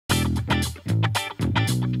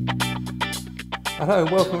Hello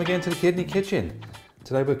and welcome again to the Kidney Kitchen.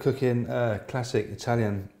 Today we're cooking a classic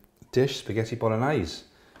Italian dish, spaghetti bolognese,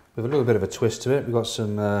 with a little bit of a twist to it. We've got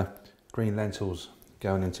some green lentils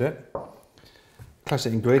going into it.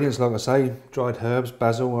 Classic ingredients, like I say, dried herbs,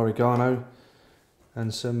 basil, oregano,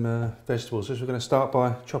 and some vegetables, which we're going to start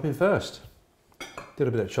by chopping first. Did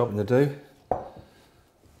a bit of chopping to do,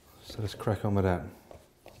 so let's crack on with that.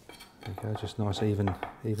 There you go, just nice even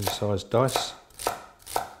sized dice.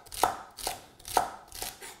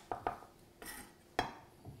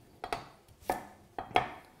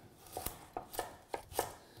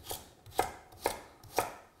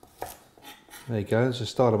 There you go, that's the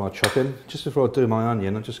start of my chopping. Just before I do my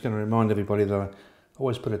onion, I'm just going to remind everybody that I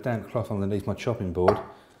always put a damp cloth underneath my chopping board,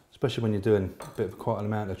 especially when you're doing a bit of quite an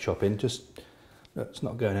amount of chopping. Just, it's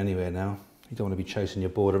not going anywhere now. You don't want to be chasing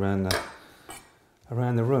your board around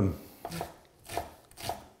the room.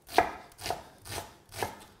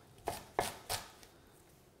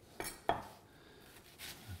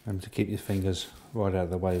 Remember to keep your fingers right out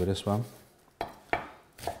of the way with this one.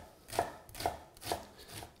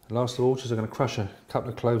 Last of all, just I'm going to crush a couple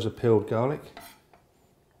of cloves of peeled garlic.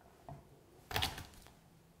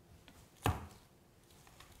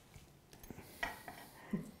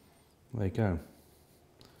 There you go.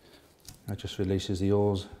 That just releases the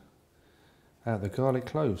oils out of the garlic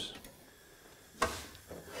cloves.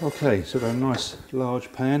 Okay, so we've got a nice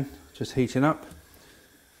large pan just heating up.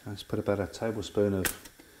 Let's put about a tablespoon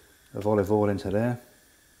of olive oil into there.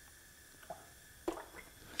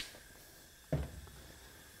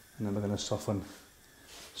 And then we're going to soften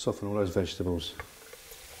all those vegetables.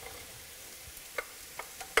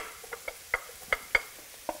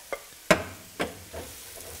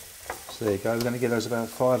 So there you go, we're going to give those about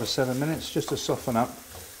 5 or 7 minutes just to soften up.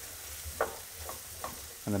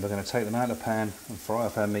 And then we're going to take them out of the pan and fry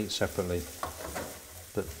up our meat separately.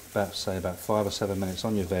 But about 5 or 7 minutes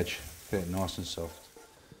on your veg, get it nice and soft.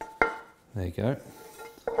 There you go.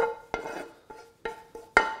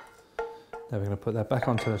 Now we're going to put that back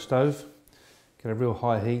onto the stove, get a real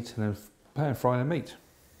high heat, and then pan fry the meat.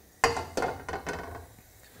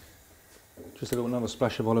 Just another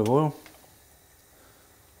splash of olive oil.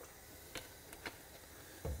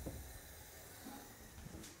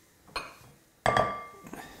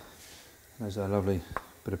 There's our lovely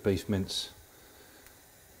bit of beef mince.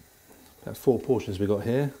 About 4 portions we've got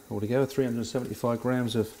here altogether, 375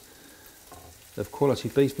 grams of quality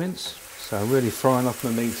beef mince. So I'm really frying off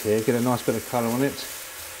my meat here, get a nice bit of colour on it.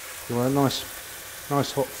 You want a nice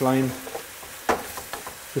hot flame,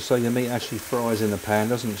 just so your meat actually fries in the pan,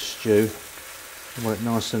 doesn't stew. You want it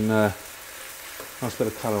nice and nice bit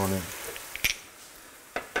of colour on it.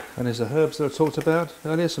 And there's the herbs that I talked about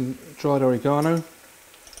earlier, some dried oregano.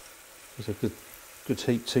 There's a good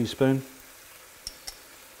heaped teaspoon.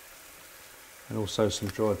 And also some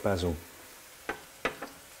dried basil.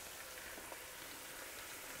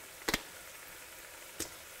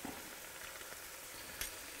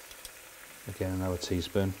 Again, another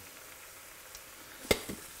teaspoon.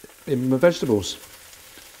 In my vegetables,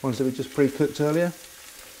 ones that we just pre-cooked earlier,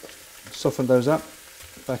 soften those up,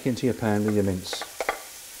 back into your pan with your mince.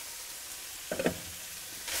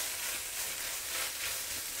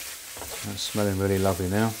 That's smelling really lovely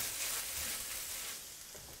now.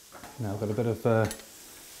 Now I've got a bit of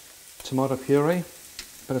tomato puree,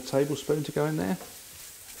 about a tablespoon to go in there,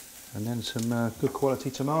 and then some good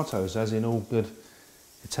quality tomatoes, as in all good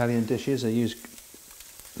Italian dishes. They use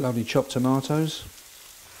lovely chopped tomatoes.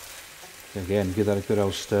 Again, give that a good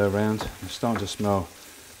old stir around. It's starting to smell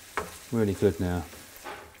really good now.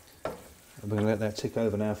 And we're going to let that tick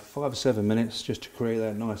over now for 5 or 7 minutes, just to create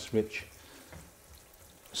that nice rich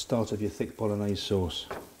start of your thick bolognese sauce.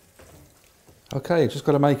 Okay, just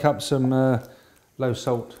got to make up some low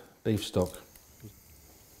salt beef stock.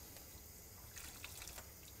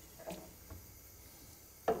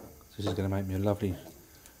 This is going to make me a lovely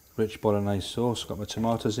rich bolognese sauce. Got my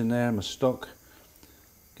tomatoes in there, my stock.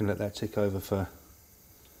 Gonna let that tick over for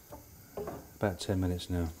about 10 minutes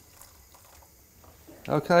now.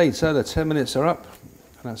 Okay, so the 10 minutes are up,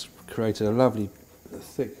 and that's created a lovely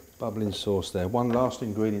thick bubbling sauce there. One last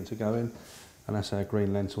ingredient to go in, and that's our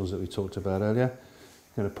green lentils that we talked about earlier.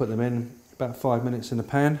 Going to put them in about 5 minutes in the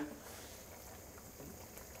pan.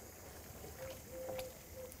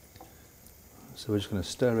 So we're just going to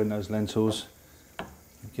stir in those lentils.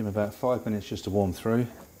 Give them about 5 minutes just to warm through.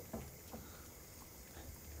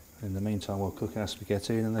 In the meantime, we'll cook our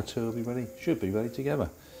spaghetti, and then the two will be ready, should be ready together.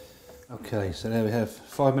 Okay, so there we have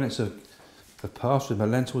 5 minutes have passed with my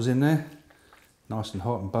lentils in there, nice and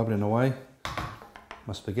hot and bubbling away.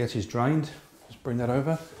 My spaghetti's drained. Just bring that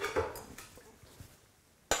over.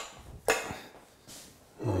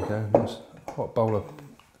 hot bowl of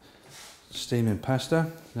steaming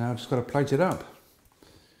pasta. Now I've just got to plate it up.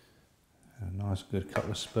 A nice good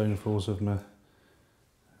couple of spoonfuls of my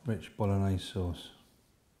rich Bolognese sauce.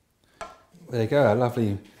 There you go, a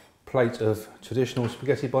lovely plate of traditional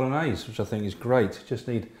spaghetti Bolognese, which I think is great. Just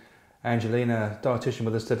need Angelina, dietitian,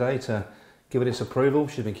 with us today to give it its approval.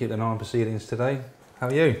 She's been keeping an eye on proceedings today. How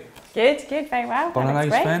are you? Good, good, very well.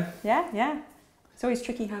 Bolognese fan? Yeah, yeah. It's always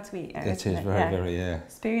tricky how to eat. It is very, yeah.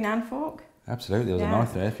 Spoon and fork. Absolutely, there's a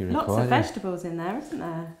knife there if you require. Lots of vegetables in there, isn't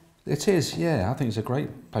there? It is, yeah. I think it's a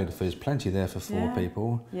great plate of food. There's plenty there for 4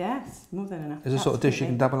 people. Yes, more than enough. There's a sort of dish you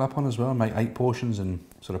can double up on as well, make 8 portions and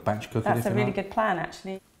sort of batch cook it. That's a really good plan,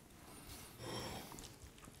 actually.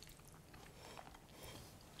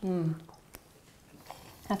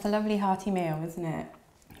 That's a lovely hearty meal, isn't it?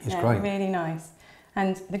 It's great. Really nice.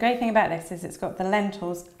 And the great thing about this is it's got the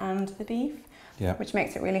lentils and the beef, which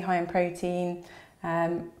makes it really high in protein,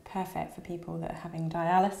 perfect for people that are having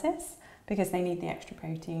dialysis because they need the extra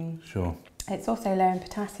protein. Sure. It's also low in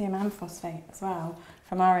potassium and phosphate as well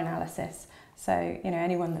from our analysis. So, you know,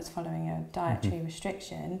 anyone that's following a dietary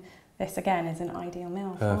restriction, this again is an ideal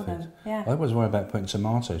meal for them. Yeah. I always worry about putting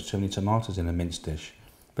tomatoes, too many tomatoes in a minced dish.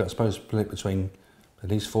 But I suppose split between at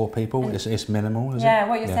least 4 people, it's minimal, is it? Yeah,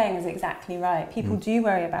 what you're saying is exactly right. People do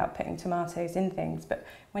worry about putting tomatoes in things, but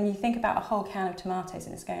when you think about a whole can of tomatoes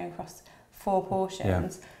and it's going across 4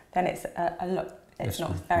 portions, then it's a lot. It's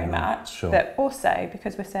not very much. Sure. But also,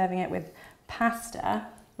 because we're serving it with pasta,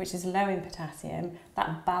 which is low in potassium,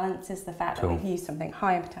 that balances the fact that we've used something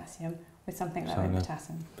high in potassium with something low in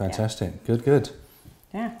potassium. Fantastic. Yeah. Good.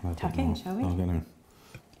 Yeah, tuck in, shall we?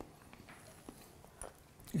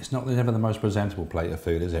 It's not never the most presentable plate of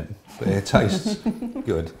food, is it? But it tastes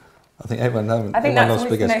good. I think everyone knows. I think that's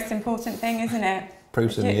always the most important thing, isn't it?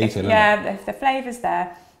 Proofs in the eating, isn't it? Yeah, if the flavour's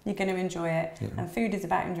there, you're going to enjoy it. Yeah. And food is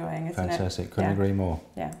about enjoying, isn't it? Fantastic. Couldn't agree more.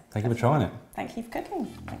 Yeah. Thank you for trying it. Thank you for cooking.